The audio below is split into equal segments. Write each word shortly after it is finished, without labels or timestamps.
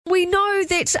We know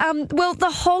that, the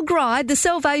hog ride, the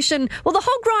Salvation, the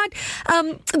hog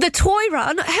ride, the toy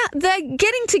run, they're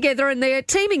getting together and they're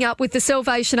teaming up with the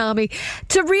Salvation Army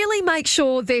to really make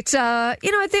sure that,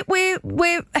 that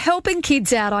we're helping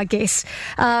kids out, I guess,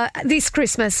 this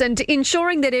Christmas and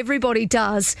ensuring that everybody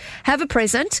does have a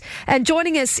present. And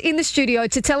joining us in the studio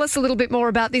to tell us a little bit more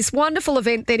about this wonderful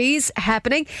event that is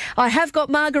happening, I have got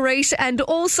Marguerite and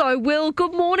also Will.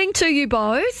 Good morning to you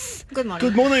both. Good morning.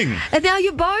 Good morning. And now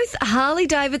you're both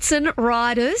Harley-Davidson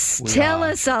riders. Tell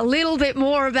us a little bit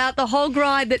more about the hog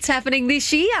ride that's happening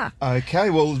this year. Okay,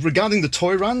 well, regarding the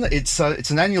toy run, it's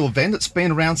an annual event. It's been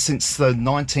around since the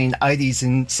 1980s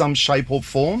in some shape or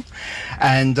form,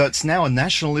 and it's now a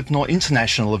national, if not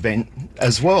international, event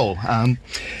as well.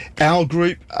 Our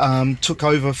group took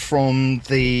over from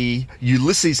the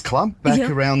Ulysses Club back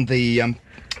around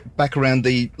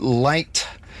the late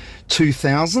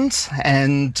 2000s,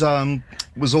 and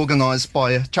was organised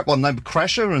by a chap by the name of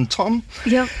Crasher and Tom.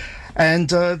 Yep.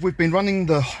 And we've been running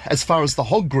as far as the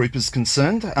hog group is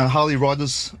concerned, Harley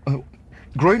Riders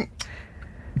group,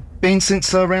 been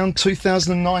since around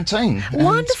 2019.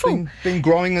 Wonderful. And it's been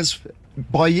growing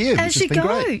by year, as which you has been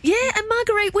go. great. Yeah, and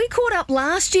Marguerite, we caught up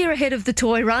last year ahead of the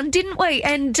toy run, didn't we?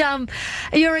 And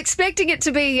you're expecting it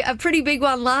to be a pretty big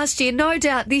one last year, no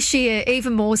doubt this year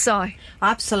even more so.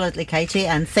 Absolutely, Katie,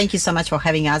 and thank you so much for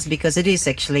having us, because it is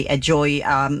actually a joy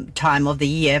time of the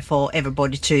year for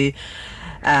everybody to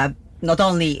not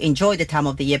only enjoy the time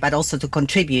of the year but also to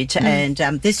contribute. And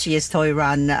this year's toy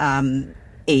run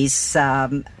is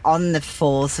on the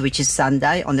 4th, which is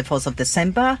Sunday, on the 4th of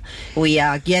December. We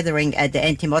are gathering at the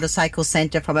Anti-Motorcycle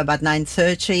Centre from about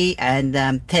 9:30, and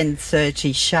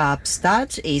 10:30 sharp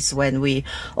start is when we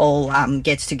all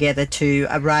get together to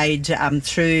ride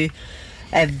through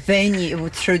a venue,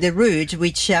 through the route,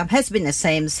 which has been the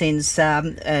same since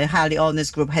Harley Owners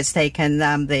Group has taken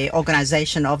the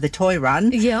organisation of the toy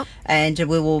run. Yep. And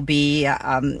we will be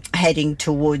heading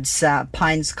towards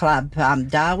Pines Club,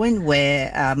 Darwin,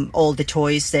 where all the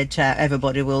toys that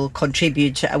everybody will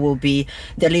contribute will be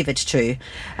delivered to.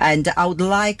 And I would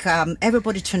like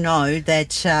everybody to know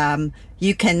that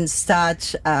you can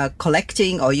start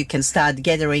collecting, or you can start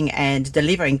gathering and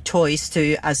delivering toys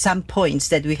to some points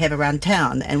that we have around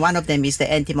town. And one of them is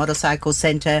the Anti-Motorcycle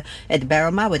Centre at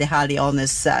Berrima, where the Harley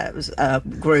Owners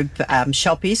Group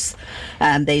shop is.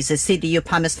 There's a CDU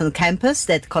Palmerston campus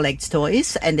that collects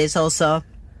toys, and there's also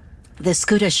the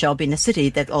scooter shop in the city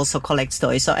that also collects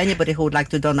toys. So anybody who would like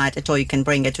to donate a toy, you can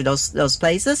bring it to those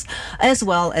places, as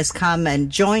well as come and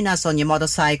join us on your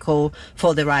motorcycle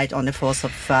for the ride on the 4th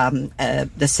of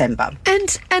December.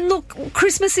 And look,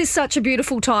 Christmas is such a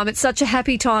beautiful time. It's such a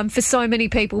happy time for so many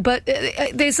people, but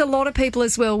there's a lot of people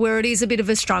as well where it is a bit of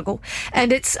a struggle.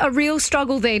 And it's a real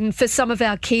struggle then for some of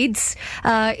our kids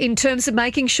in terms of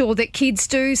making sure that kids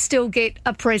do still get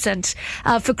a present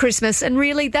for Christmas. And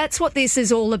really, that's what this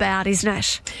is all about, isn't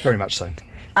it? Very much so.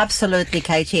 Absolutely,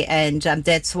 Katie, and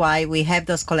that's why we have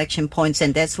those collection points,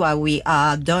 and that's why we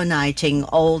are donating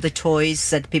all the toys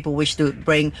that people wish to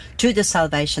bring to the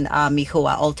Salvation Army, who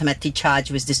are ultimately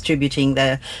charged with distributing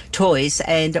the toys.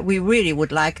 And we really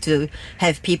would like to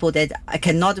have people that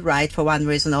cannot ride for one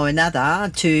reason or another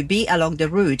to be along the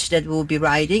route that we'll be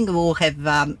riding. We'll have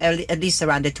at least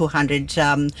around the 200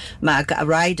 mark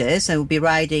riders, and we'll be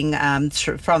riding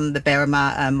from the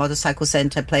Berrima Motorcycle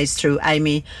Centre place through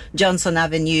Amy Johnson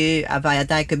Avenue, via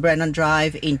Dyke Brennan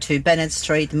Drive into Bennett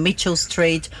Street, Mitchell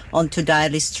Street, onto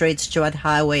Daly Street, Stuart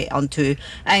Highway, onto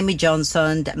Amy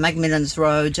Johnson, Macmillan's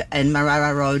Road and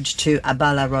Marara Road to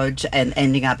Abala Road, and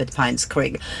ending up at Pines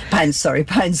Club.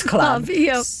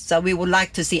 Yep. So we would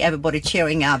like to see everybody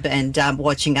cheering up and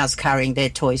watching us carrying their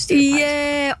toys to the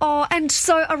Yeah. Oh, and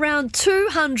so around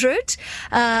 200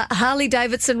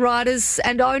 Harley-Davidson riders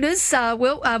and owners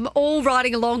all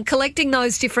riding along, collecting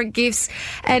those different gifts,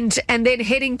 and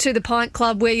then heading to the Pint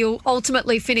Club where you'll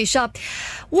ultimately finish up.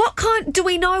 Do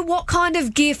we know what kind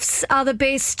of gifts are the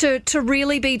best to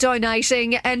really be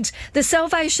donating? And the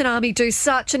Salvation Army do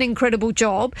such an incredible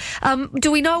job.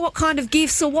 Do we know what kind of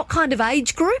gifts or what kind of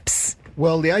age groups?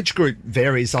 Well, the age group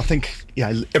varies. I think,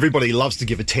 everybody loves to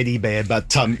give a teddy bear, but,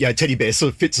 teddy bear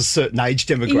sort of fits a certain age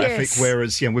demographic, Yes.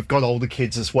 whereas, we've got older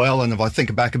kids as well. And if I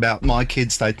think back about my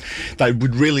kids, they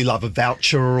would really love a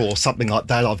voucher or something like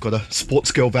that. I've got a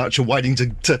sports girl voucher waiting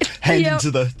to hand into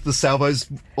the salvos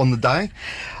on the day.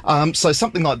 So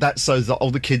something like that, so the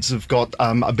older kids have got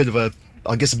a bit of a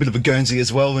I guess, a bit of a Guernsey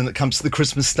as well when it comes to the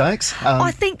Christmas stakes.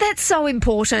 I think that's so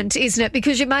important, isn't it?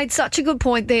 Because you made such a good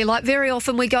point there. Like, very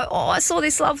often we go, oh, I saw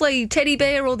this lovely teddy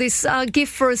bear or this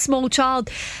gift for a small child,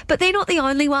 but they're not the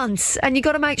only ones. And you've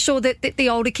got to make sure that the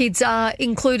older kids are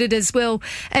included as well.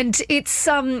 And it's,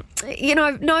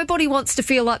 nobody wants to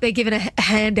feel like they're given a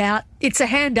handout. It's a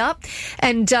hand up,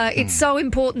 and it's so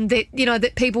important that,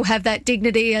 that people have that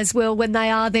dignity as well when they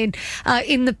are then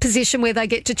in the position where they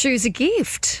get to choose a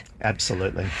gift.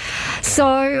 Absolutely.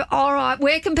 So, all right,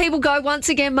 where can people go once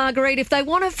again, Marguerite, if they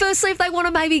want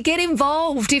to maybe get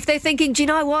involved, if they're thinking, do you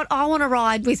know what, I want to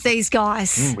ride with these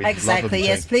guys? Exactly,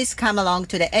 yes. Please come along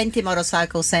to the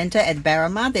Anti-Motorcycle Centre at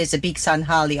Berrima. There's a big Sun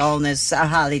Harley owners,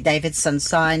 Harley Davidson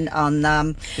sign on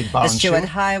the Stewart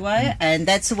Highway, and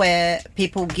that's where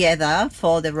people gather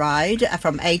for the ride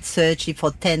from 8:30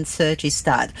 for 10:30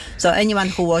 start. So anyone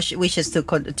who wishes to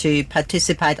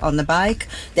participate on the bike,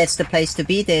 that's the place to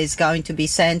be. There's going to be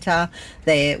Santa.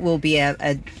 There will be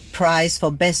a prize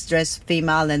for best dressed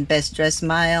female and best dressed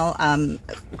male,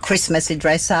 Christmassy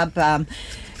dress up.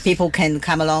 People can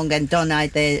come along and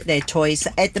donate their toys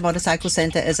at the Motorcycle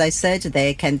Centre. As I said,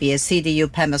 there can be a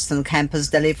CDU Palmerston campus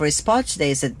delivery spot.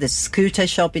 There's the scooter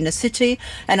shop in the city.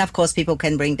 And, of course, people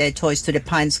can bring their toys to the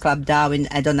Pines Club Darwin,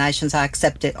 and donations are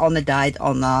accepted on the date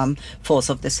on 4th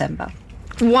of December.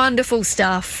 Wonderful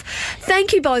stuff.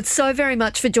 Thank you both so very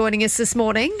much for joining us this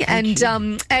morning,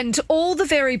 and all the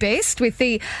very best with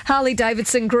the Harley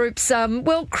Davidson Group's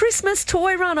Christmas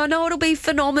toy run. I know it'll be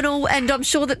phenomenal, and I'm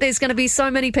sure that there's going to be so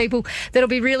many people that'll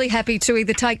be really happy to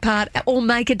either take part or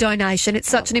make a donation. It's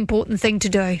such an important thing to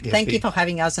do. Thank you for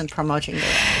having us and promoting it.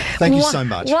 Thank you so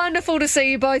much. Wonderful to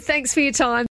see you both. Thanks for your time.